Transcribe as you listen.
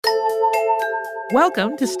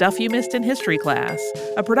Welcome to Stuff You Missed in History Class,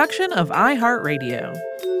 a production of iHeartRadio.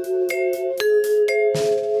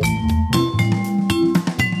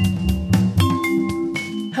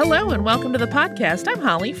 Hello and welcome to the podcast. I'm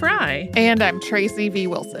Holly Fry. And I'm Tracy V.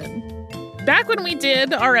 Wilson. Back when we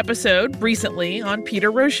did our episode recently on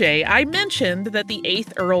Peter Roget, I mentioned that the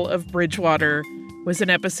 8th Earl of Bridgewater was an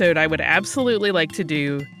episode I would absolutely like to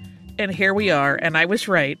do. And here we are, and I was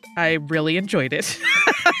right. I really enjoyed it.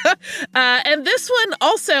 And this one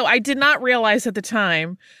also, I did not realize at the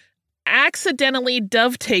time, accidentally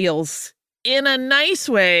dovetails in a nice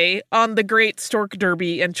way on the Great Stork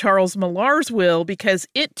Derby and Charles Millar's will, because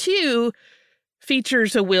it too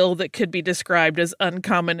features a will that could be described as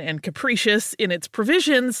uncommon and capricious in its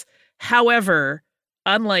provisions. However,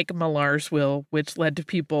 unlike Millar's will, which led to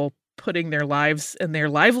people putting their lives and their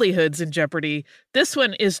livelihoods in jeopardy, this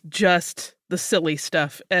one is just the silly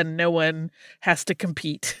stuff and no one has to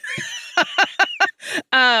compete.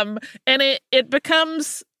 And it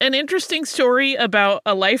becomes an interesting story about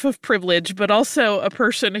a life of privilege, but also a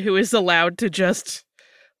person who is allowed to just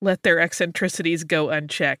let their eccentricities go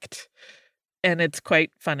unchecked. And it's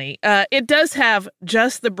quite funny. It does have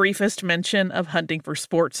just the briefest mention of hunting for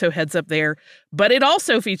sport, so heads up there. But it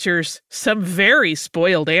also features some very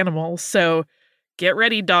spoiled animals. So get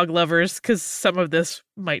ready, dog lovers, because some of this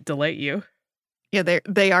might delight you. Yeah,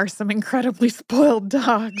 they are some incredibly spoiled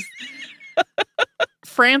dogs.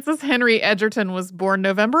 Francis Henry Egerton was born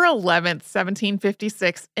November 11th,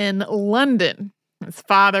 1756 in London. His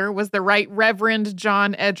father was the Right Reverend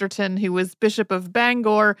John Egerton, who was Bishop of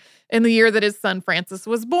Bangor in the year that his son Francis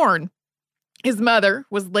was born. His mother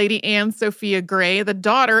was Lady Anne Sophia Grey, the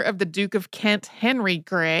daughter of the Duke of Kent Henry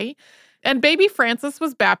Grey. And baby Francis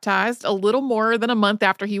was baptized a little more than a month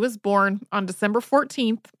after he was born on December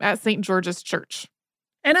 14th at St. George's Church.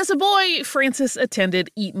 And as a boy, Francis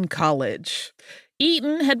attended Eton College.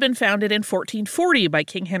 Eton had been founded in 1440 by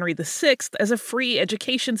King Henry VI as a free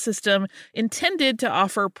education system intended to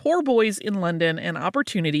offer poor boys in London an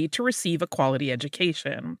opportunity to receive a quality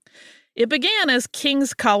education. It began as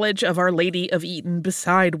King's College of Our Lady of Eton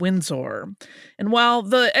beside Windsor. And while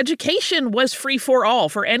the education was free for all,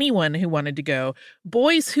 for anyone who wanted to go,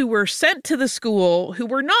 boys who were sent to the school who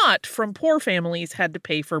were not from poor families had to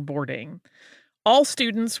pay for boarding. All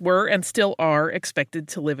students were and still are expected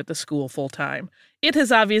to live at the school full-time. It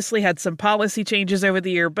has obviously had some policy changes over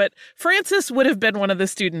the year, but Francis would have been one of the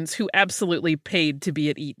students who absolutely paid to be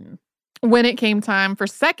at Eton. When it came time for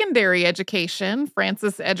secondary education,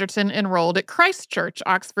 Francis Egerton enrolled at Christ Church,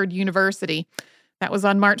 Oxford University. That was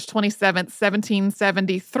on March 27th,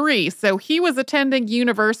 1773. So he was attending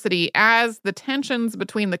university as the tensions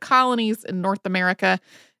between the colonies in North America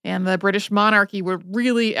and the British monarchy were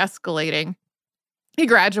really escalating. He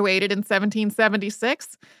graduated in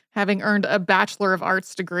 1776, having earned a Bachelor of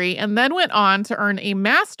Arts degree, and then went on to earn a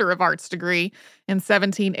Master of Arts degree in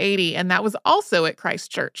 1780, and that was also at Christ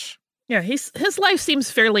Church. Yeah, his life seems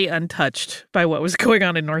fairly untouched by what was going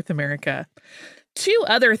on in North America. Two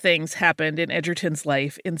other things happened in Egerton's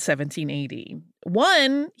life in 1780.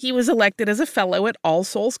 One, he was elected as a fellow at All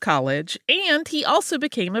Souls College, and he also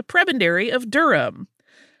became a prebendary of Durham.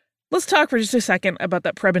 Let's talk for just a second about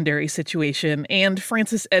that prebendary situation and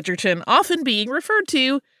Francis Egerton often being referred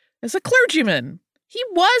to as a clergyman. He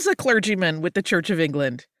was a clergyman with the Church of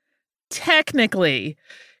England. Technically,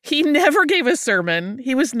 he never gave a sermon.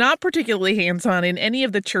 He was not particularly hands-on in any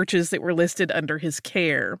of the churches that were listed under his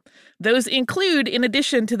care. Those include, in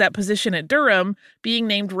addition to that position at Durham, being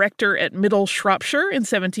named rector at Middle Shropshire in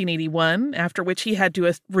 1781, after which he had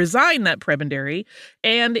to resign that prebendary,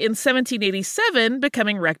 and in 1787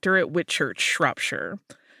 becoming rector at Whitchurch, Shropshire.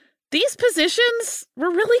 These positions were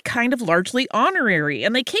really kind of largely honorary,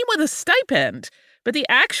 and they came with a stipend. But the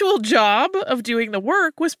actual job of doing the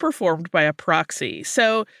work was performed by a proxy.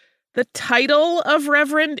 So the title of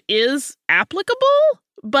Reverend is applicable,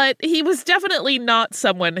 but he was definitely not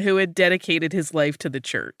someone who had dedicated his life to the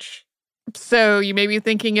church. So you may be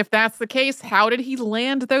thinking, if that's the case, how did he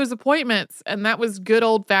land those appointments? And that was good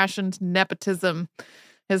old-fashioned nepotism.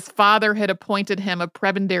 His father had appointed him a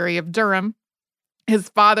prebendary of Durham. His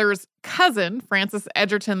father's cousin, Francis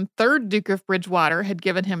Egerton, 3rd Duke of Bridgewater, had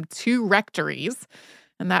given him 2 rectories.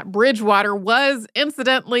 And that Bridgewater was,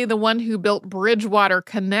 incidentally, the one who built Bridgewater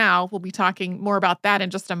Canal. We'll be talking more about that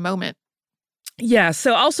in just a moment. Yeah,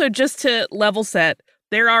 so also just to level set,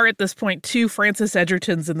 there are at this point 2 Francis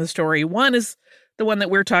Egertons in the story. One is the one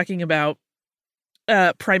that we're talking about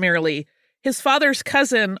primarily. His father's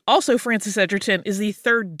cousin, also Francis Egerton, is the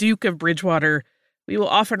 3rd Duke of Bridgewater. We will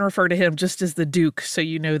often refer to him just as the Duke, so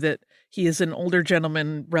you know that he is an older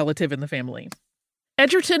gentleman relative in the family.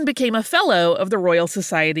 Egerton became a Fellow of the Royal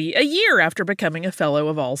Society a year after becoming a Fellow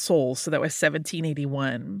of All Souls, so that was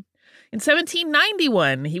 1781. In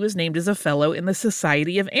 1791, he was named as a Fellow in the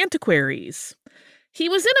Society of Antiquaries. He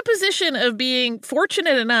was in a position of being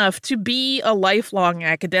fortunate enough to be a lifelong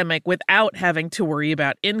academic without having to worry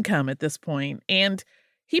about income at this point, and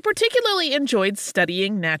he particularly enjoyed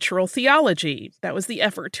studying natural theology. That was the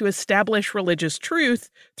effort to establish religious truth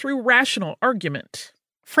through rational argument.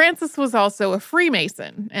 Francis was also a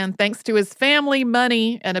Freemason, and thanks to his family,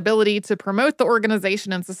 money, and ability to promote the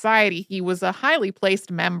organization and society, he was a highly placed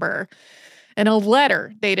member. In a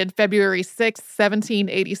letter dated February 6,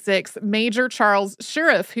 1786, Major Charles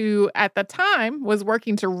Sheriff, who at the time was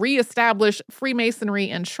working to reestablish Freemasonry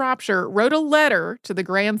in Shropshire, wrote a letter to the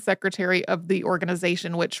Grand Secretary of the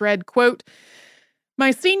organization, which read, quote,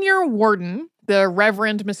 "My senior warden, the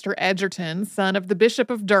Reverend Mr. Egerton, son of the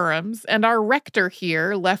Bishop of Durham's, and our rector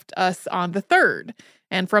here left us on the 3rd.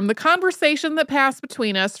 And from the conversation that passed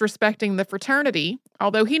between us respecting the fraternity,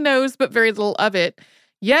 although he knows but very little of it,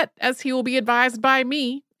 yet as he will be advised by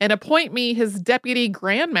me, and appoint me his deputy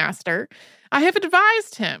Grand Master, I have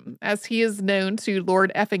advised him, as he is known to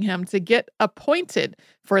Lord Effingham, to get appointed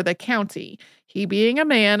for the county, he being a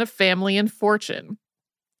man of family and fortune.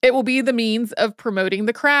 It will be the means of promoting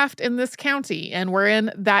the craft in this county, and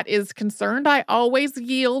wherein that is concerned, I always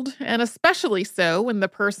yield, and especially so when the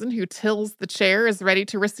person who tills the chair is ready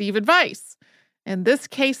to receive advice. In this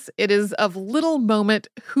case, it is of little moment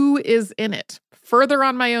who is in it. Further,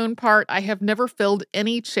 on my own part, I have never filled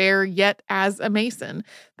any chair yet as a Mason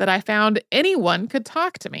that I found anyone could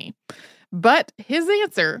talk to me." But his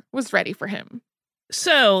answer was ready for him.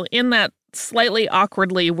 So, in that slightly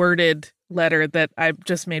awkwardly worded letter that I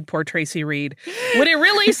just made poor Tracy read, what it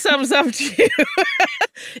really sums up to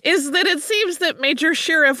is that it seems that Major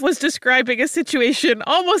Sheriff was describing a situation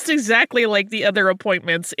almost exactly like the other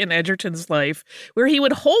appointments in Egerton's life, where he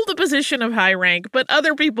would hold a position of high rank, but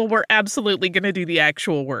other people were absolutely going to do the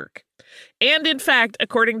actual work. And in fact,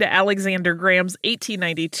 according to Alexander Graham's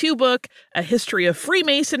 1892 book, A History of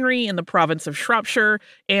Freemasonry in the Province of Shropshire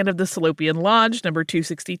and of the Salopian Lodge, number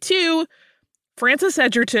 262, Francis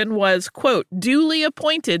Egerton was, quote, duly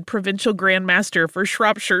appointed provincial Grand Master for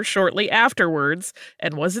Shropshire shortly afterwards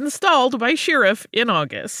and was installed by Sheriff in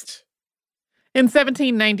August. In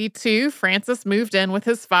 1792, Francis moved in with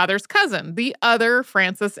his father's cousin, the other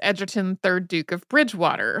Francis Egerton, 3rd Duke of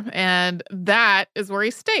Bridgewater, and that is where he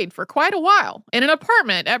stayed for quite a while, in an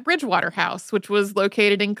apartment at Bridgewater House, which was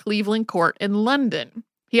located in Cleveland Court in London.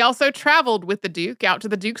 He also traveled with the Duke out to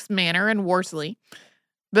the Duke's Manor in Worsley.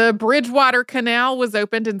 The Bridgewater Canal was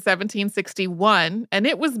opened in 1761, and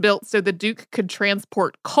it was built so the Duke could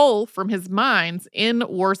transport coal from his mines in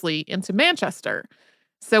Worsley into Manchester.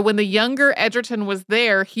 So when the younger Egerton was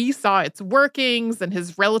there, he saw its workings and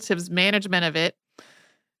his relatives' management of it.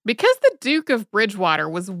 Because the Duke of Bridgewater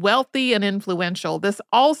was wealthy and influential, this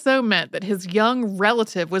also meant that his young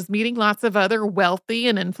relative was meeting lots of other wealthy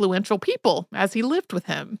and influential people as he lived with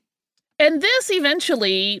him. And this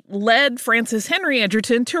eventually led Francis Henry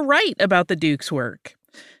Egerton to write about the Duke's work.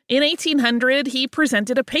 In 1800, he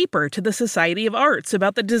presented a paper to the Society of Arts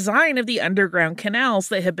about the design of the underground canals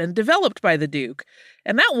that had been developed by the Duke.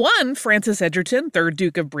 And that won Francis Egerton, 3rd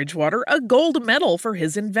Duke of Bridgewater, a gold medal for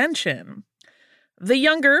his invention. The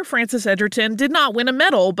younger Francis Egerton did not win a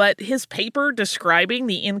medal, but his paper describing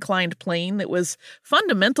the inclined plane that was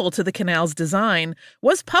fundamental to the canal's design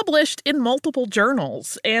was published in multiple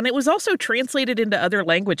journals, and it was also translated into other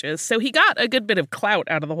languages, so he got a good bit of clout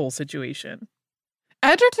out of the whole situation.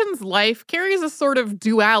 Egerton's life carries a sort of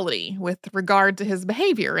duality with regard to his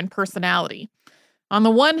behavior and personality. On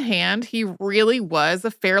the one hand, he really was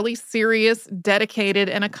a fairly serious, dedicated,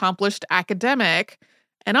 and accomplished academic.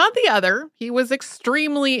 And on the other, he was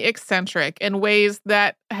extremely eccentric in ways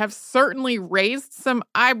that have certainly raised some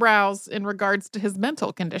eyebrows in regards to his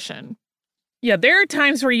mental condition. Yeah, there are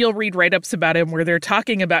times where you'll read write-ups about him where they're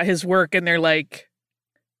talking about his work and they're like,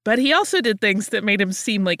 but he also did things that made him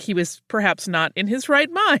seem like he was perhaps not in his right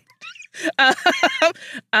mind.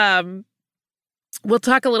 We'll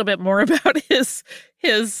talk a little bit more about his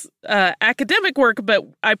academic work, but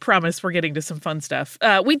I promise we're getting to some fun stuff.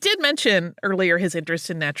 We did mention earlier his interest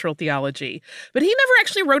in natural theology, but he never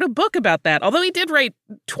actually wrote a book about that, although he did write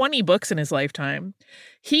 20 books in his lifetime.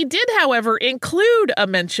 He did, however, include a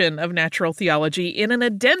mention of natural theology in an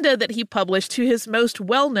addenda that he published to his most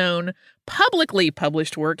well-known publicly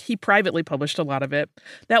published work, he privately published a lot of it.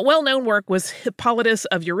 That well-known work was Hippolytus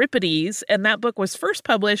of Euripides, and that book was first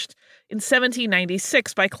published in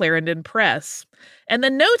 1796 by Clarendon Press. And the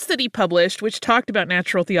notes that he published, which talked about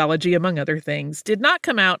natural theology, among other things, did not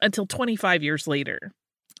come out until 25 years later.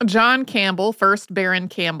 John Campbell, first Baron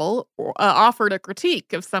Campbell, offered a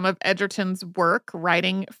critique of some of Egerton's work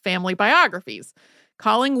writing family biographies,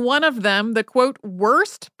 calling one of them the, quote,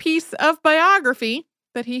 worst piece of biography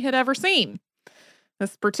that he had ever seen.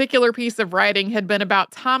 This particular piece of writing had been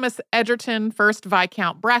about Thomas Egerton, 1st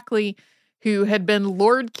Viscount Brackley, who had been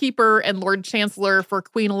Lord Keeper and Lord Chancellor for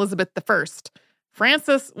Queen Elizabeth I.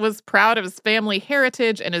 Francis was proud of his family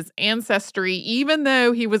heritage and his ancestry, even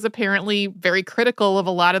though he was apparently very critical of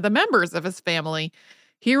a lot of the members of his family.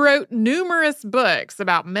 He wrote numerous books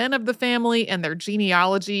about men of the family and their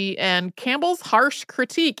genealogy, and Campbell's harsh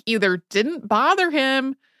critique either didn't bother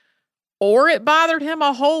him or it bothered him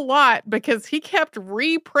a whole lot because he kept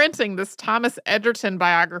reprinting this Thomas Egerton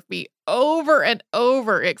biography over and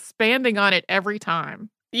over, expanding on it every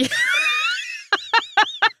time. Yeah.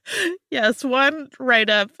 Yes, one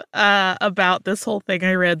write-up about this whole thing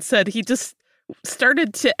I read said he just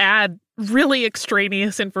started to add really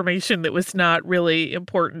extraneous information that was not really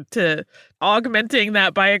important to augmenting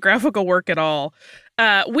that biographical work at all.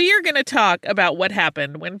 We are going to talk about what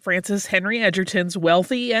happened when Francis Henry Egerton's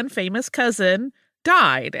wealthy and famous cousin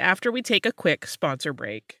died after we take a quick sponsor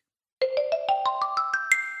break.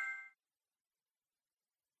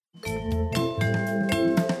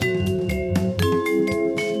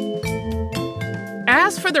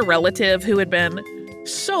 As for the relative who had been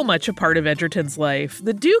so much a part of Egerton's life,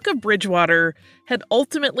 the Duke of Bridgewater had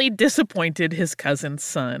ultimately disappointed his cousin's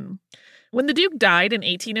son. When the Duke died in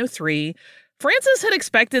 1803, Francis had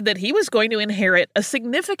expected that he was going to inherit a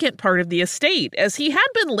significant part of the estate, as he had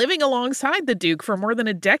been living alongside the Duke for more than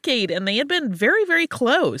a decade, and they had been very, very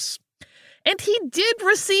close. And he did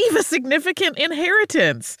receive a significant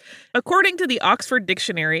inheritance. According to the Oxford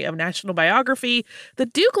Dictionary of National Biography, the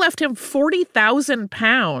Duke left him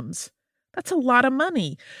 £40,000. That's a lot of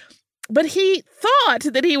money. But he thought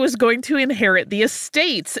that he was going to inherit the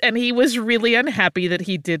estates, and he was really unhappy that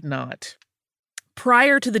he did not.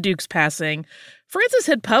 Prior to the Duke's passing, Francis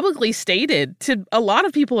had publicly stated to a lot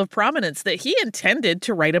of people of prominence that he intended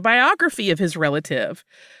to write a biography of his relative.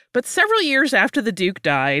 But several years after the Duke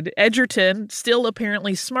died, Egerton, still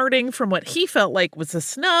apparently smarting from what he felt like was a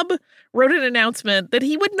snub, wrote an announcement that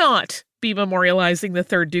he would not be memorializing the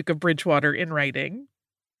 3rd Duke of Bridgewater in writing.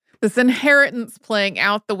 This inheritance playing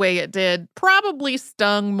out the way it did probably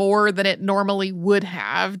stung more than it normally would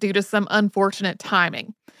have due to some unfortunate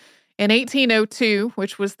timing. In 1802,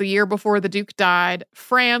 which was the year before the Duke died,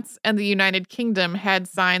 France and the United Kingdom had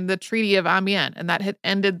signed the Treaty of Amiens, and that had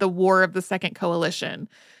ended the War of the Second Coalition.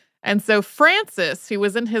 And so Francis, who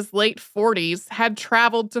was in his late 40s, had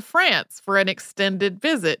traveled to France for an extended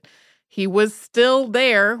visit. He was still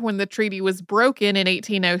there when the treaty was broken in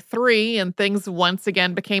 1803, and things once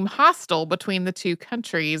again became hostile between the two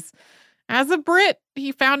countries. As a Brit,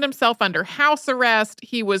 he found himself under house arrest.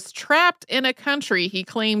 He was trapped in a country he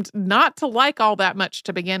claimed not to like all that much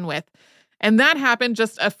to begin with. And that happened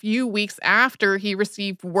just a few weeks after he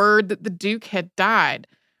received word that the Duke had died.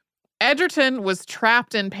 Egerton was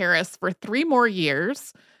trapped in Paris for 3 more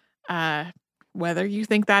years. Whether you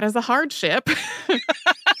think that is a hardship.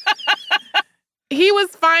 He was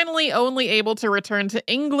finally only able to return to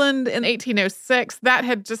England in 1806. That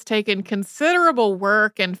had just taken considerable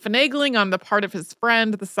work and finagling on the part of his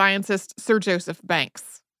friend, the scientist Sir Joseph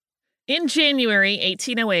Banks. In January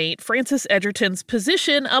 1808, Francis Egerton's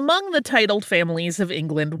position among the titled families of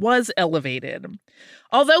England was elevated.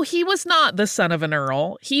 Although he was not the son of an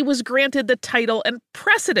earl, he was granted the title and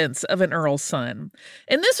precedence of an earl's son.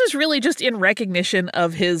 And this was really just in recognition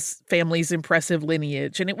of his family's impressive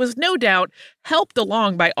lineage, and it was no doubt helped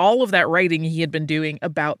along by all of that writing he had been doing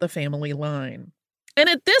about the family line. And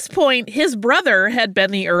at this point, his brother had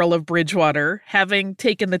been the Earl of Bridgewater, having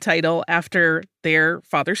taken the title after their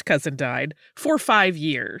father's cousin died, for 5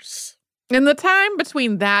 years. In the time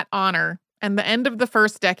between that honor and the end of the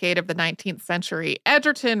first decade of the 19th century,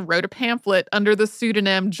 Egerton wrote a pamphlet under the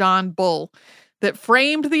pseudonym John Bull that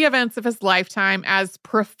framed the events of his lifetime as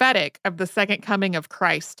prophetic of the second coming of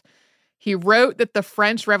Christ. He wrote that the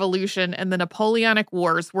French Revolution and the Napoleonic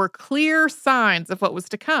Wars were clear signs of what was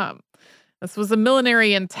to come. This was a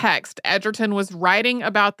millenarian text. Egerton was writing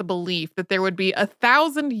about the belief that there would be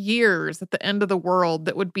 1,000 years at the end of the world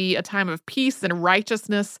that would be a time of peace and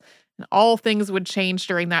righteousness, and all things would change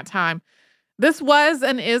during that time. This was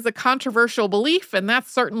and is a controversial belief, and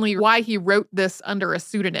that's certainly why he wrote this under a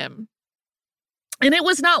pseudonym. And it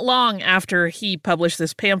was not long after he published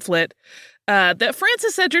this pamphlet that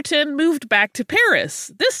Francis Egerton moved back to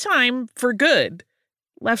Paris, this time for good.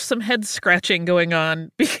 Left some head scratching going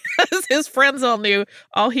on because his friends all knew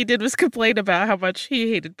all he did was complain about how much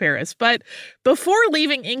he hated Paris. But before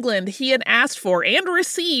leaving England, he had asked for and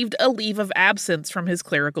received a leave of absence from his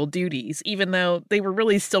clerical duties, even though they were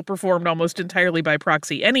really still performed almost entirely by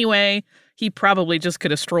proxy anyway. He probably just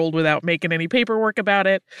could have strolled without making any paperwork about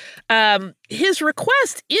it. His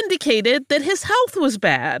request indicated that his health was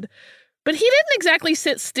bad. But he didn't exactly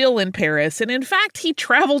sit still in Paris, and in fact, he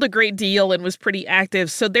traveled a great deal and was pretty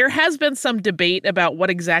active, so there has been some debate about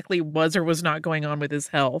what exactly was or was not going on with his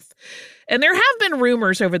health. And there have been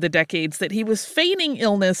rumors over the decades that he was feigning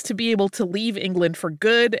illness to be able to leave England for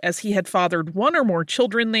good, as he had fathered one or more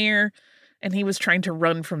children there, and he was trying to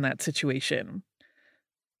run from that situation.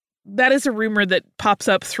 That is a rumor that pops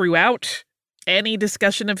up throughout any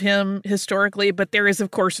discussion of him historically, but there is,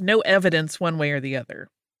 of course, no evidence one way or the other.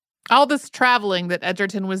 All this traveling that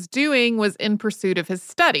Egerton was doing was in pursuit of his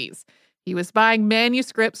studies. He was buying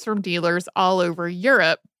manuscripts from dealers all over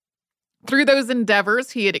Europe. Through those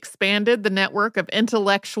endeavors, he had expanded the network of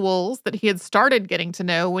intellectuals that he had started getting to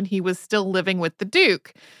know when he was still living with the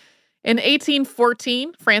Duke. In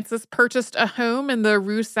 1814, Francis purchased a home in the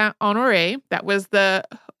Rue Saint-Honoré. That was the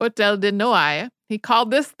Hôtel de Noailles. He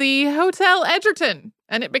called this the Hotel Egerton,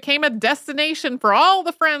 and it became a destination for all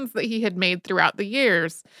the friends that he had made throughout the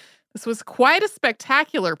years. This was quite a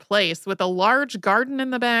spectacular place with a large garden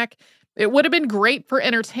in the back. It would have been great for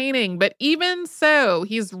entertaining, but even so,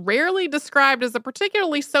 he's rarely described as a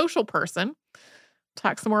particularly social person.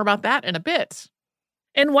 Talk some more about that in a bit.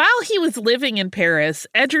 And while he was living in Paris,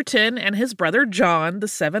 Egerton and his brother John, the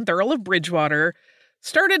 7th Earl of Bridgewater,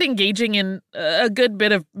 started engaging in a good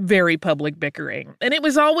bit of very public bickering. And it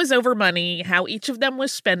was always over money, how each of them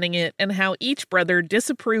was spending it, and how each brother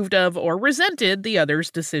disapproved of or resented the other's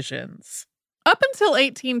decisions. Up until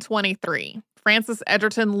 1823, Francis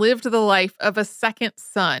Egerton lived the life of a second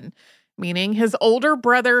son, meaning his older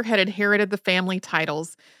brother had inherited the family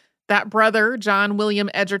titles. That brother, John William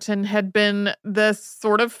Egerton, had been the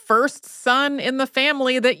sort of first son in the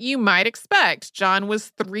family that you might expect. John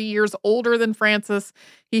was 3 years older than Francis.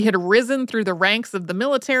 He had risen through the ranks of the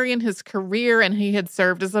military in his career, and he had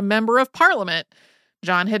served as a member of Parliament.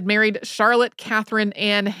 John had married Charlotte Catherine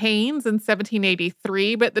Anne Haynes in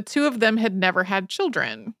 1783, but the two of them had never had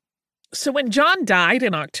children. So when John died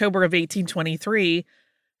in October of 1823,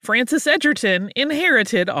 Francis Egerton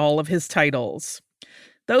inherited all of his titles.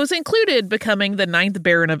 Those included becoming the 9th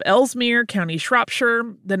Baron of Ellesmere, County Shropshire,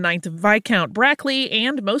 the 9th Viscount Brackley,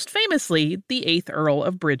 and most famously, the 8th Earl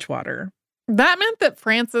of Bridgewater. That meant that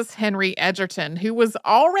Francis Henry Egerton, who was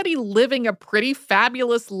already living a pretty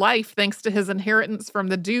fabulous life thanks to his inheritance from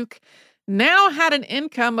the Duke, now had an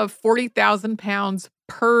income of £40,000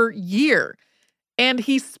 per year. And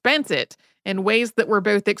he spent it in ways that were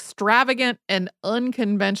both extravagant and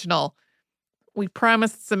unconventional. We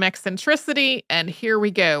promised some eccentricity, and here we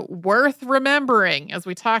go. Worth remembering as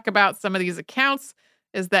we talk about some of these accounts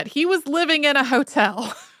is that he was living in a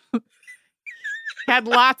hotel. Had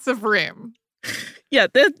lots of room. Yeah,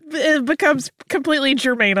 it becomes completely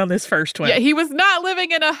germane on this first one. Yeah, he was not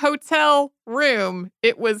living in a hotel room.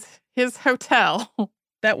 It was his hotel.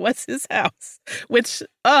 That was his house, which,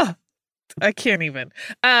 I can't even.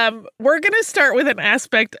 We're going to start with an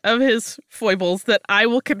aspect of his foibles that I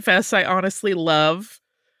will confess I honestly love,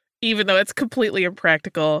 even though it's completely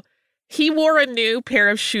impractical. He wore a new pair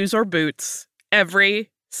of shoes or boots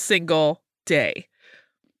every single day.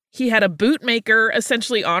 He had a bootmaker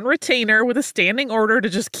essentially on retainer with a standing order to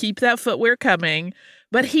just keep that footwear coming,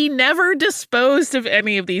 but he never disposed of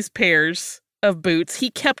any of these pairs of boots. He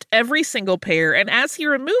kept every single pair, and as he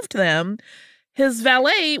removed them, his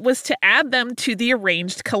valet was to add them to the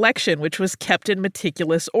arranged collection, which was kept in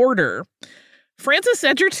meticulous order. Francis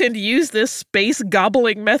Egerton used this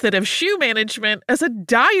space-gobbling method of shoe management as a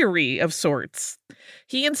diary of sorts.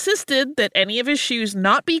 He insisted that any of his shoes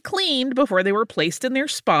not be cleaned before they were placed in their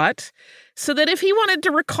spot, so that if he wanted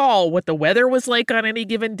to recall what the weather was like on any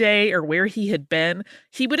given day or where he had been,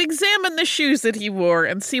 he would examine the shoes that he wore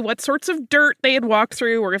and see what sorts of dirt they had walked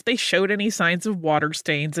through or if they showed any signs of water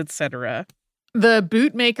stains, etc. The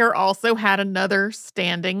bootmaker also had another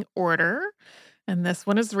standing order, and this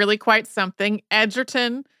one is really quite something.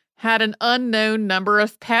 Egerton had an unknown number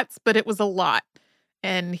of pets, but it was a lot.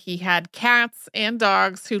 And he had cats and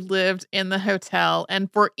dogs who lived in the hotel.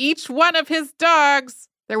 And for each one of his dogs,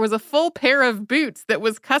 there was a full pair of boots that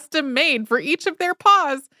was custom made for each of their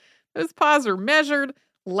paws. Those paws were measured.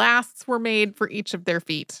 Lasts were made for each of their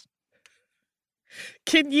feet.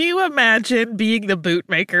 Can you imagine being the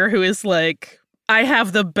bootmaker who is like, I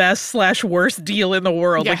have the best/worst deal in the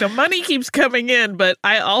world. Yeah. Like, the money keeps coming in, but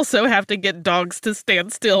I also have to get dogs to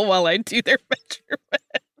stand still while I do their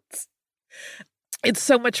measurements. It's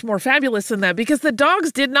so much more fabulous than that because the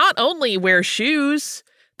dogs did not only wear shoes,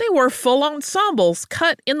 they wore full ensembles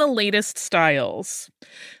cut in the latest styles.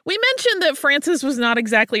 We mentioned that Francis was not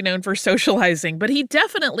exactly known for socializing, but he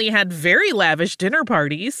definitely had very lavish dinner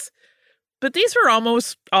parties. But these were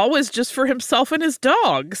almost always just for himself and his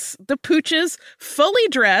dogs. The pooches, fully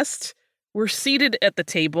dressed, were seated at the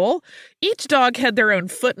table. Each dog had their own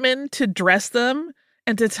footman to dress them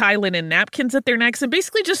and to tie linen napkins at their necks and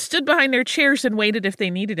basically just stood behind their chairs and waited if they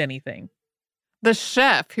needed anything. The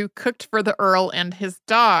chef who cooked for the Earl and his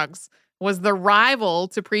dogs was the rival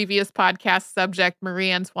to previous podcast subject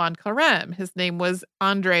Marie-Antoine Carême. His name was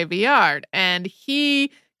André Viard, and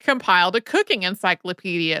he compiled a cooking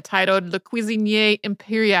encyclopedia titled Le Cuisinier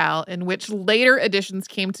Impérial, in which later editions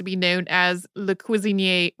came to be known as Le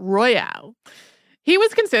Cuisinier Royal. He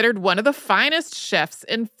was considered one of the finest chefs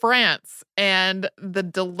in France, and the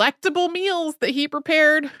delectable meals that he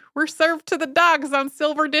prepared were served to the dogs on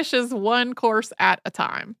silver dishes, one course at a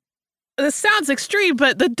time. This sounds extreme,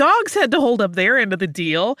 but the dogs had to hold up their end of the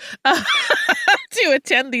deal to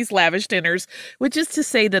attend these lavish dinners, which is to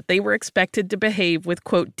say that they were expected to behave with,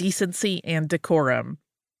 quote, decency and decorum.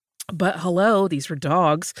 But hello, these were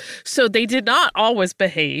dogs, so they did not always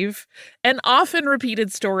behave. An often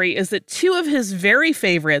repeated story is that two of his very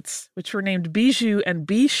favorites, which were named Bijou and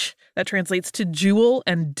Biche, that translates to jewel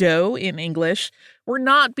and doe in English, were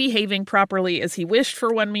not behaving properly as he wished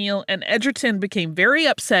for one meal, and Egerton became very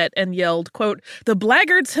upset and yelled, quote, "The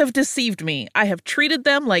blackguards have deceived me. I have treated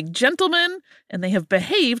them like gentlemen, and they have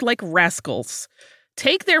behaved like rascals.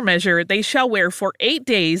 Take their measure, they shall wear for 8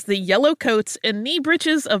 days the yellow coats and knee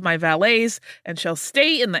breeches of my valets, and shall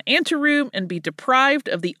stay in the anteroom and be deprived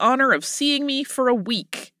of the honor of seeing me for a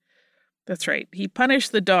week." That's right. He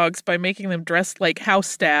punished the dogs by making them dress like house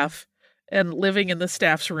staff and living in the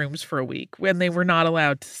staff's rooms for a week when they were not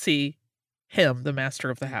allowed to see him, the master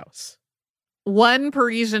of the house. One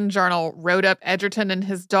Parisian journal wrote up Egerton and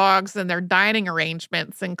his dogs and their dining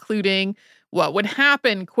arrangements, including what would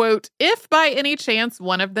happen, quote, if by any chance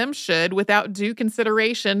one of them should, without due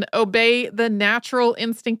consideration, obey the natural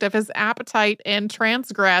instinct of his appetite and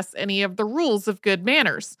transgress any of the rules of good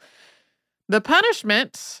manners. The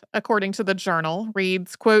punishment, according to the journal,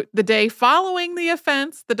 reads, quote, the day following the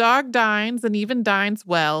offense, the dog dines and even dines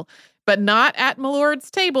well, but not at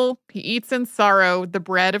milord's table. He eats in sorrow the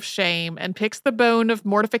bread of shame and picks the bone of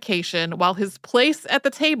mortification, while his place at the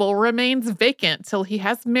table remains vacant till he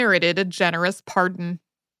has merited a generous pardon.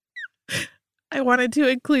 I wanted to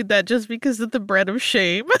include that just because of the bread of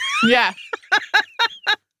shame. Yeah.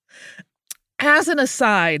 As an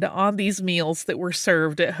aside on these meals that were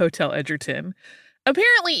served at Hotel Egerton,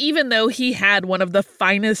 apparently even though he had one of the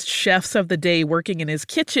finest chefs of the day working in his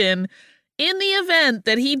kitchen, in the event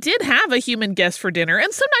that he did have a human guest for dinner,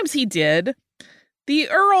 and sometimes he did, the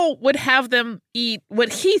Earl would have them eat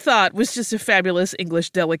what he thought was just a fabulous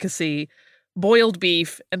English delicacy, boiled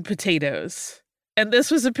beef and potatoes. And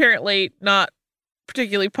this was apparently not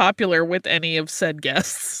particularly popular with any of said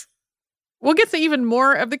guests. We'll get to even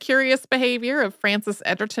more of the curious behavior of Francis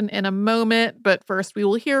Egerton in a moment, but first we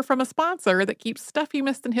will hear from a sponsor that keeps Stuff You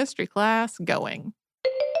Missed in History Class going.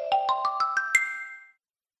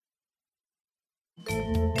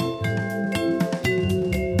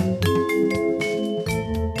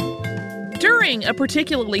 During a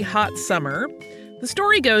particularly hot summer, the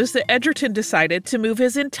story goes that Egerton decided to move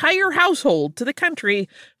his entire household to the country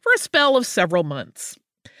for a spell of several months.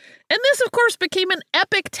 And this, of course, became an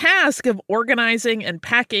epic task of organizing and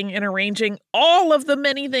packing and arranging all of the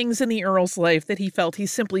many things in the Earl's life that he felt he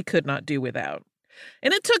simply could not do without.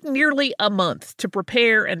 And it took nearly a month to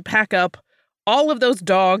prepare and pack up all of those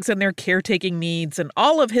dogs and their caretaking needs, and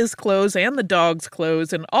all of his clothes and the dog's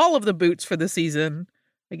clothes, and all of the boots for the season.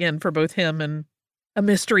 Again, for both him and a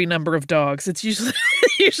mystery number of dogs. It's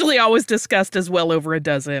usually always discussed as well over a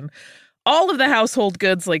dozen. All of the household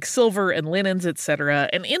goods like silver and linens, etc.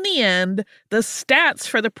 And in the end, the stats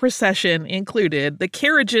for the procession included the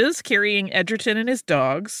carriages carrying Egerton and his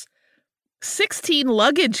dogs, 16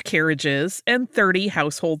 luggage carriages, and 30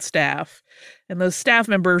 household staff. And those staff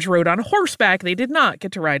members rode on horseback. They did not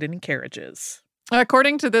get to ride in carriages.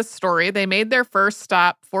 According to this story, they made their first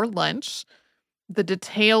stop for lunch. The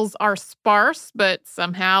details are sparse, but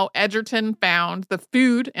somehow Egerton found the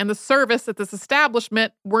food and the service at this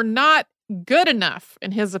establishment were not good enough,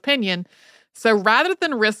 in his opinion. So rather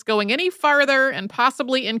than risk going any farther and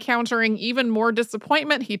possibly encountering even more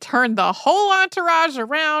disappointment, he turned the whole entourage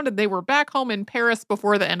around and they were back home in Paris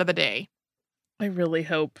before the end of the day. I really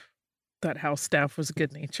hope that house staff was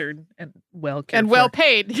good-natured and well cared And for. well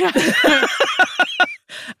paid. Yeah.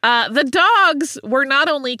 The dogs were not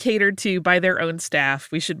only catered to by their own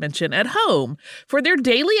staff, we should mention, at home. For their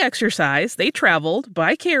daily exercise, they traveled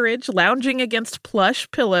by carriage, lounging against plush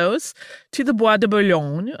pillows to the Bois de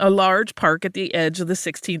Boulogne, a large park at the edge of the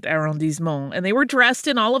 16th arrondissement, and they were dressed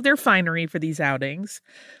in all of their finery for these outings.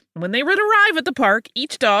 When they would arrive at the park,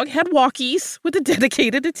 each dog had walkies with a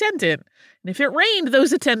dedicated attendant. And if it rained,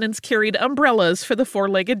 those attendants carried umbrellas for the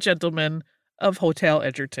four-legged gentlemen of Hotel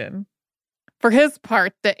Egerton. For his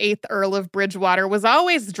part, the 8th Earl of Bridgewater was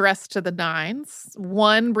always dressed to the nines.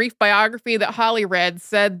 One brief biography that Holly read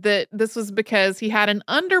said that this was because he had an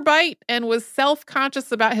underbite and was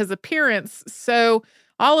self-conscious about his appearance. So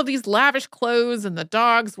all of these lavish clothes and the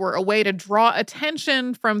dogs were a way to draw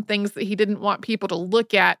attention from things that he didn't want people to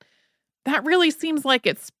look at. That really seems like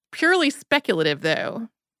it's purely speculative, though.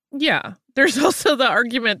 Yeah. There's also the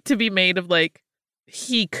argument to be made of, like,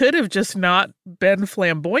 he could have just not been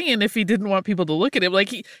flamboyant if he didn't want people to look at him.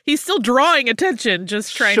 Like, he's still drawing attention,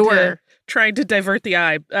 just trying to divert the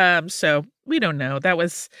eye. So we don't know. That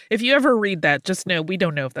was, if you ever read that, just know we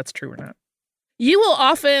don't know if that's true or not. You will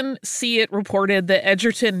often see it reported that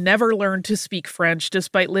Egerton never learned to speak French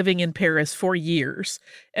despite living in Paris for years,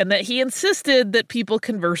 and that he insisted that people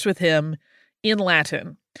converse with him in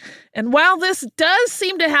Latin. And while this does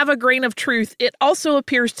seem to have a grain of truth, it also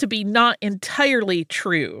appears to be not entirely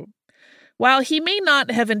true. While he may not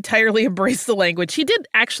have entirely embraced the language, he did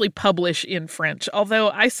actually publish in French,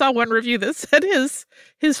 although I saw one review that said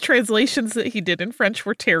his translations that he did in French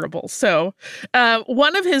were terrible. So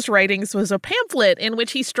one of his writings was a pamphlet in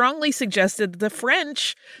which he strongly suggested the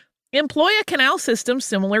French employ a canal system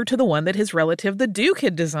similar to the one that his relative, the Duke,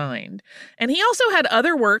 had designed. And he also had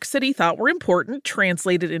other works that he thought were important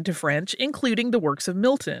translated into French, including the works of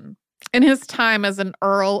Milton. In his time as an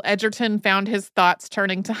earl, Egerton found his thoughts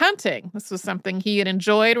turning to hunting. This was something he had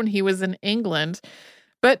enjoyed when he was in England.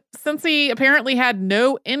 But since he apparently had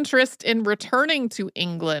no interest in returning to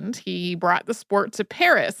England, he brought the sport to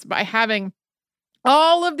Paris by having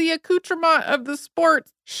all of the accoutrement of the sport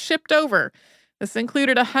shipped over. This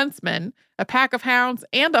included a huntsman, a pack of hounds,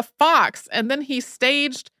 and a fox, and then he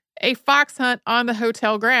staged a fox hunt on the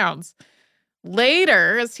hotel grounds.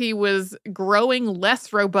 Later, as he was growing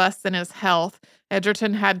less robust in his health,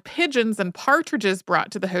 Egerton had pigeons and partridges brought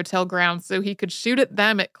to the hotel grounds so he could shoot at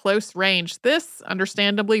them at close range. This,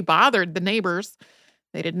 understandably, bothered the neighbors.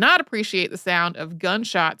 They did not appreciate the sound of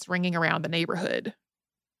gunshots ringing around the neighborhood.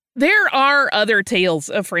 There are other tales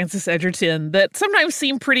of Francis Egerton that sometimes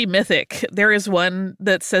seem pretty mythic. There is one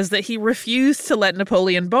that says that he refused to let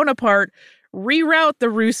Napoleon Bonaparte reroute the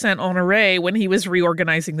Rue Saint-Honoré when he was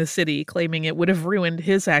reorganizing the city, claiming it would have ruined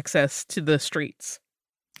his access to the streets.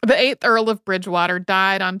 The 8th Earl of Bridgewater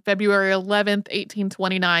died on February 11th,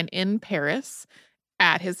 1829 in Paris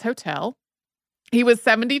at his hotel. He was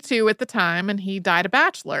 72 at the time, and he died a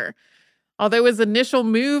bachelor. Although his initial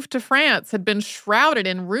move to France had been shrouded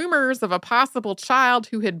in rumors of a possible child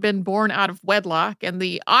who had been born out of wedlock, and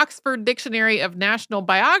the Oxford Dictionary of National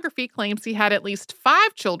Biography claims he had at least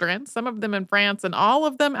 5 children, some of them in France and all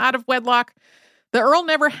of them out of wedlock, the Earl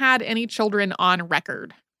never had any children on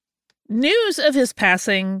record. News of his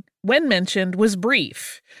passing, when mentioned, was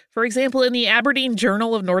brief. For example, in the Aberdeen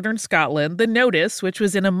Journal of Northern Scotland, the notice, which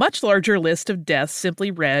was in a much larger list of deaths,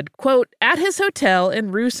 simply read, quote, "At his hotel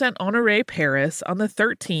in Rue Saint-Honoré, Paris, on the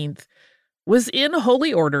 13th, was in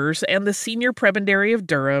holy orders and the senior prebendary of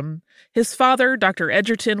Durham. His father, Dr.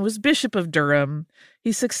 Egerton, was Bishop of Durham.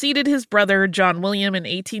 He succeeded his brother, John William, in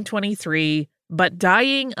 1823, but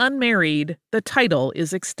dying unmarried, the title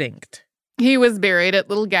is extinct." He was buried at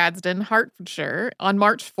Little Gadsden, Hertfordshire, on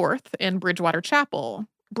March 4th in Bridgewater Chapel.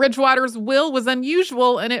 Bridgewater's will was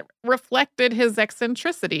unusual, and it reflected his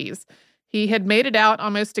eccentricities. He had made it out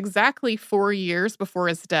almost exactly 4 years before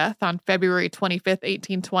his death on February 25th,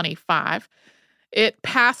 1825. It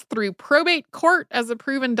passed through probate court as a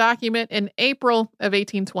proven document in April of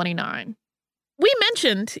 1829. We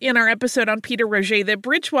mentioned in our episode on Peter Roget that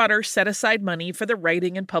Bridgewater set aside money for the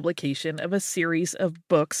writing and publication of a series of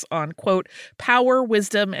books on, quote, power,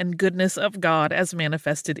 wisdom, and goodness of God as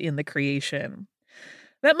manifested in the creation.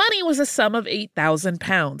 That money was a sum of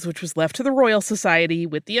 £8,000, which was left to the Royal Society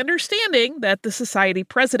with the understanding that the Society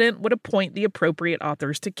president would appoint the appropriate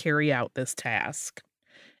authors to carry out this task.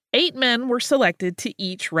 8 men were selected to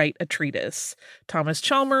each write a treatise: Thomas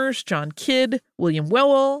Chalmers, John Kidd, William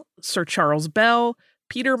Whewell, Sir Charles Bell,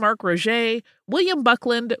 Peter Mark Roget, William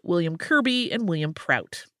Buckland, William Kirby, and William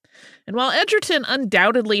Prout. And while Egerton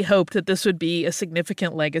undoubtedly hoped that this would be a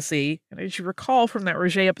significant legacy, and as you recall from that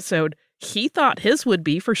Roget episode, he thought his would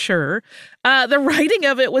be for sure, the writing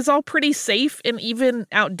of it was all pretty safe and even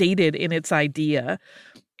outdated in its idea.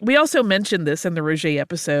 We also mentioned this in the Roget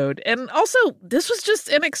episode. And also, this was just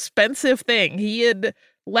an expensive thing. He had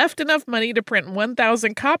left enough money to print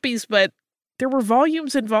 1,000 copies, but there were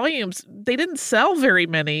volumes and volumes. They didn't sell very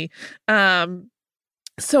many.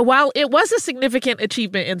 So while it was a significant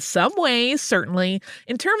achievement in some ways, certainly,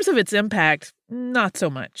 in terms of its impact, not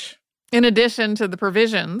so much. In addition to the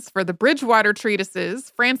provisions for the Bridgewater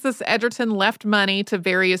treatises, Francis Egerton left money to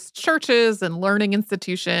various churches and learning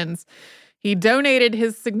institutions. He donated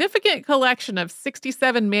his significant collection of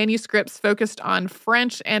 67 manuscripts focused on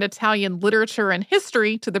French and Italian literature and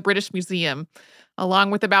history to the British Museum,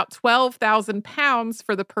 along with about £12,000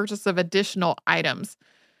 for the purchase of additional items.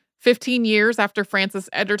 15 years after Francis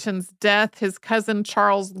Egerton's death, his cousin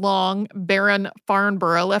Charles Long, Baron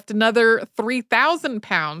Farnborough, left another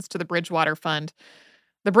 £3,000 to the Bridgewater Fund.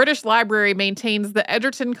 The British Library maintains the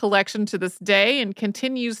Egerton collection to this day and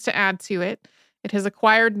continues to add to it. It has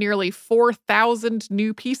acquired nearly 4,000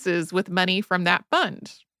 new pieces with money from that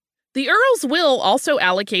fund. The Earl's will also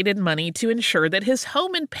allocated money to ensure that his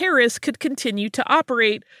home in Paris could continue to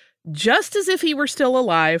operate just as if he were still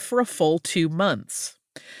alive for a full 2 months.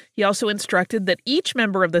 He also instructed that each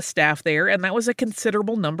member of the staff there, and that was a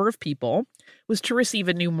considerable number of people, was to receive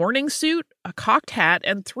a new morning suit, a cocked hat,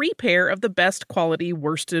 and 3 pair of the best quality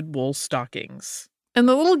worsted wool stockings. In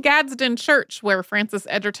the Little Gadsden Church, where Francis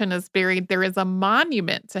Egerton is buried, there is a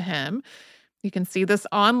monument to him. You can see this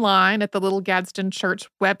online at the Little Gadsden Church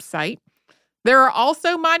website. There are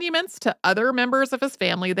also monuments to other members of his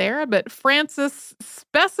family there, but Francis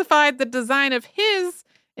specified the design of his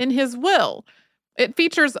in his will. It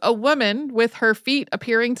features a woman with her feet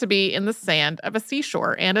appearing to be in the sand of a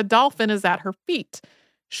seashore, and a dolphin is at her feet.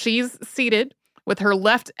 She's seated with her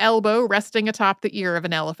left elbow resting atop the ear of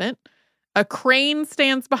an elephant. A crane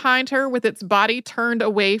stands behind her with its body turned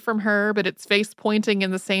away from her, but its face pointing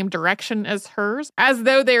in the same direction as hers, as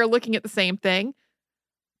though they are looking at the same thing.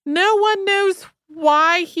 No one knows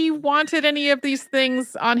why he wanted any of these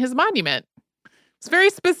things on his monument. It's very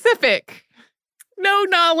specific. No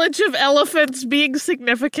knowledge of elephants being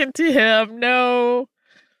significant to him. No,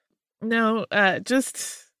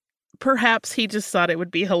 just perhaps he just thought it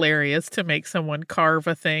would be hilarious to make someone carve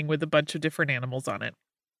a thing with a bunch of different animals on it.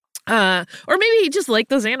 Or maybe he just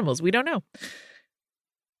liked those animals. We don't know.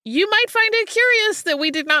 You might find it curious that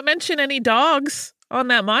we did not mention any dogs on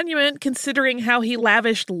that monument, considering how he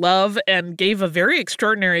lavished love and gave a very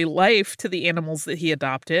extraordinary life to the animals that he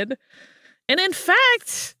adopted. And in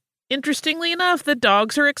fact, interestingly enough, the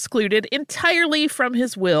dogs are excluded entirely from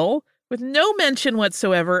his will, with no mention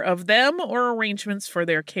whatsoever of them or arrangements for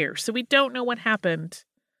their care. So we don't know what happened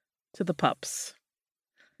to the pups.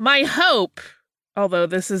 My hope, although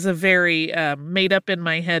this is a very made up in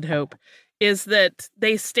my head hope, is that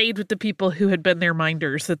they stayed with the people who had been their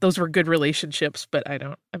minders, that those were good relationships, but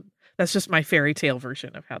that's just my fairy tale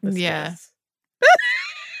version of how this goes.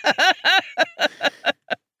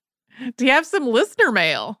 Do you have some listener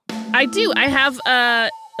mail? I do. I have a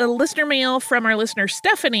listener mail from our listener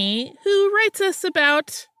Stephanie, who writes us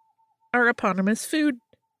about our eponymous food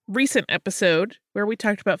recent episode where we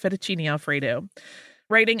talked about fettuccine alfredo.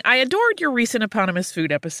 Writing, I adored your recent eponymous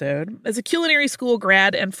food episode. As a culinary school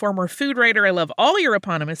grad and former food writer, I love all your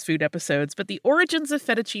eponymous food episodes, but the origins of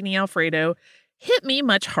fettuccine alfredo hit me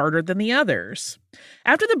much harder than the others.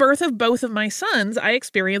 After the birth of both of my sons, I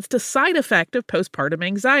experienced a side effect of postpartum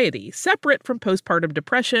anxiety, separate from postpartum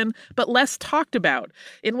depression, but less talked about,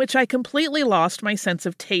 in which I completely lost my sense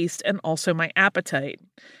of taste and also my appetite.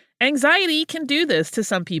 Anxiety can do this to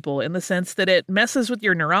some people in the sense that it messes with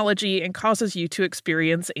your neurology and causes you to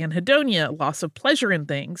experience anhedonia, loss of pleasure in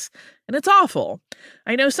things, and it's awful.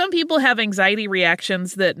 I know some people have anxiety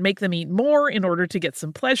reactions that make them eat more in order to get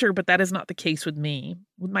some pleasure, but that is not the case with me.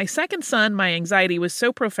 With my second son, my anxiety was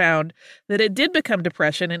so profound that it did become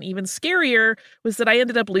depression, and even scarier was that I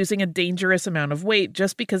ended up losing a dangerous amount of weight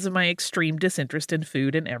just because of my extreme disinterest in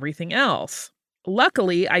food and everything else.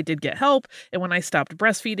 Luckily, I did get help, and when I stopped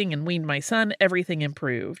breastfeeding and weaned my son, everything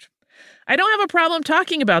improved. I don't have a problem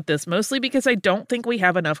talking about this, mostly because I don't think we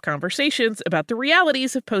have enough conversations about the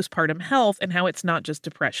realities of postpartum health and how it's not just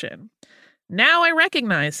depression. Now I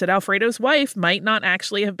recognize that Alfredo's wife might not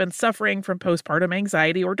actually have been suffering from postpartum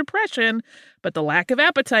anxiety or depression, but the lack of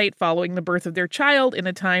appetite following the birth of their child in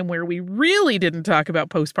a time where we really didn't talk about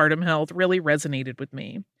postpartum health really resonated with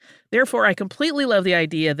me. Therefore, I completely love the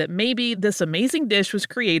idea that maybe this amazing dish was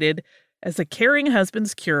created as a caring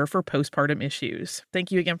husband's cure for postpartum issues.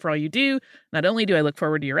 Thank you again for all you do. Not only do I look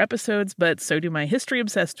forward to your episodes, but so do my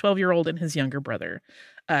history-obsessed 12-year-old and his younger brother.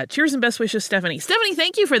 Cheers and best wishes, Stephanie. Stephanie,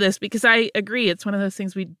 thank you for this, because I agree. It's one of those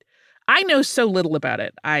things I know so little about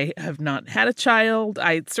it. I have not had a child.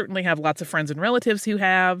 I certainly have lots of friends and relatives who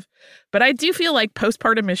have. But I do feel like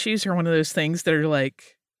postpartum issues are one of those things that are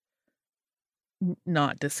like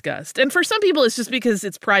not discussed. And for some people, it's just because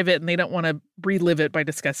it's private and they don't want to relive it by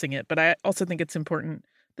discussing it. But I also think it's important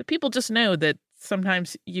that people just know that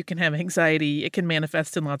sometimes you can have anxiety. It can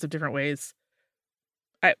manifest in lots of different ways.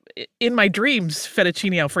 In my dreams,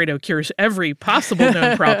 fettuccine Alfredo cures every possible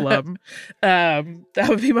known problem. That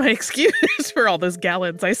would be my excuse for all those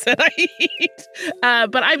gallons I said I eat.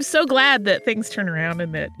 But I'm so glad that things turn around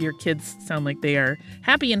and that your kids sound like they are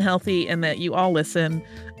happy and healthy and that you all listen.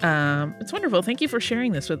 It's wonderful. Thank you for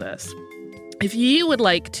sharing this with us. If you would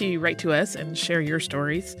like to write to us and share your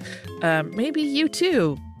stories, maybe you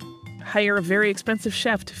too hire a very expensive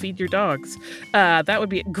chef to feed your dogs. That would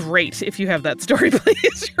be great if you have that story.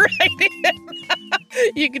 Please write in.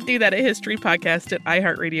 You can do that at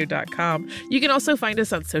historypodcast@iheartradio.com. You can also find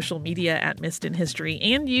us on social media at Missed in History,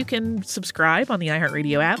 and you can subscribe on the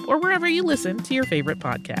iHeartRadio app or wherever you listen to your favorite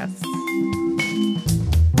podcasts.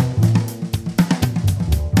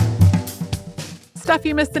 Stuff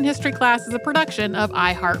You Missed in History Class is a production of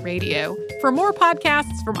iHeartRadio. For more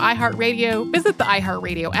podcasts from iHeartRadio, visit the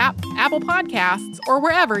iHeartRadio app, Apple Podcasts, or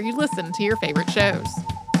wherever you listen to your favorite shows.